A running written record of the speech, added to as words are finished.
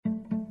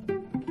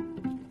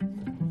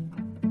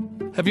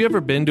Have you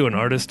ever been to an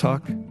artist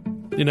talk?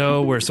 You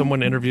know, where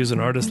someone interviews an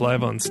artist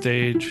live on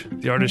stage,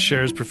 the artist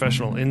shares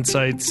professional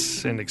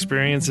insights and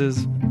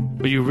experiences,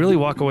 but you really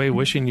walk away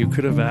wishing you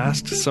could have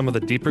asked some of the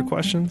deeper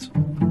questions?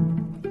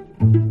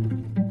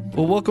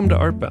 Well, welcome to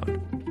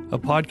Artbound, a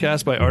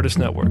podcast by Artist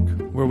Network,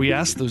 where we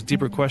ask those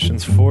deeper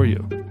questions for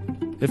you.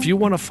 If you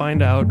want to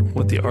find out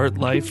what the art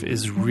life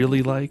is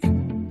really like,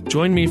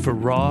 join me for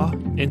raw,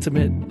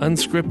 intimate,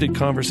 unscripted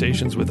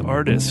conversations with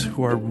artists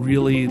who are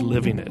really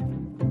living it.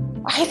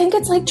 I think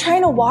it's like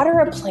trying to water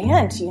a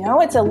plant, you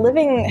know?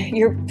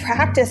 Your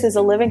practice is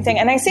a living thing.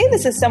 And I say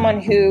this as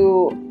someone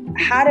who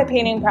had a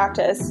painting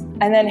practice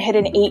and then hit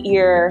an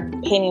 8-year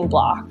painting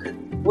block,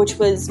 which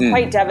was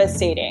quite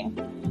devastating.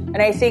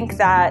 And I think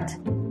that,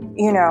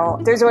 you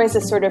know, there's always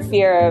this sort of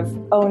fear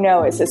of, oh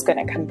no, is this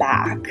going to come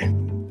back?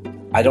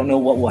 I don't know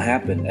what will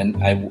happen,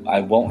 and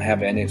I won't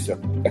have any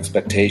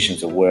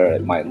expectations of where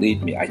it might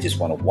lead me. I just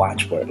want to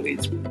watch where it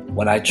leads me.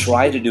 When I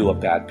try to do a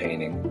bad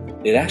painting,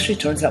 it actually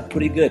turns out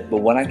pretty good. But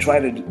when I try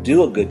to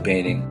do a good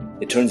painting,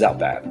 it turns out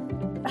bad.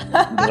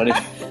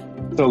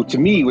 So to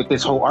me, with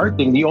this whole art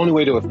thing, the only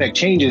way to affect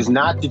change is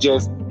not to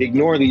just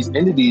ignore these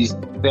entities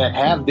that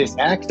have this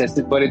access,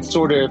 but it's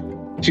sort of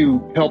to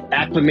help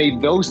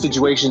acclimate those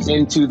situations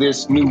into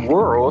this new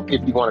world,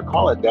 if you want to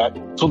call it that,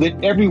 so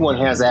that everyone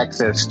has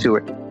access to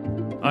it.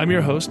 I'm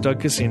your host, Doug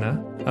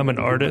Cassina. I'm an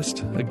artist,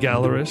 a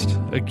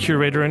gallerist, a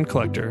curator, and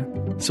collector,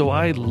 so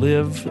I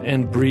live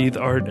and breathe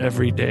art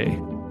every day.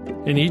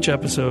 In each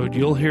episode,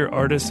 you'll hear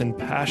artists in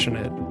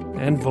passionate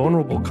and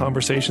vulnerable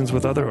conversations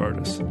with other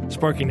artists,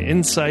 sparking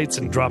insights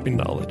and dropping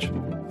knowledge.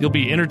 You'll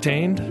be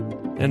entertained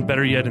and,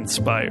 better yet,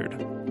 inspired.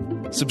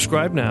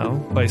 Subscribe now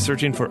by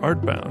searching for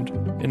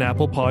Artbound in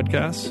Apple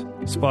Podcasts,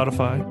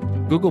 Spotify,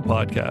 Google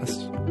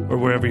Podcasts, or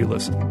wherever you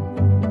listen.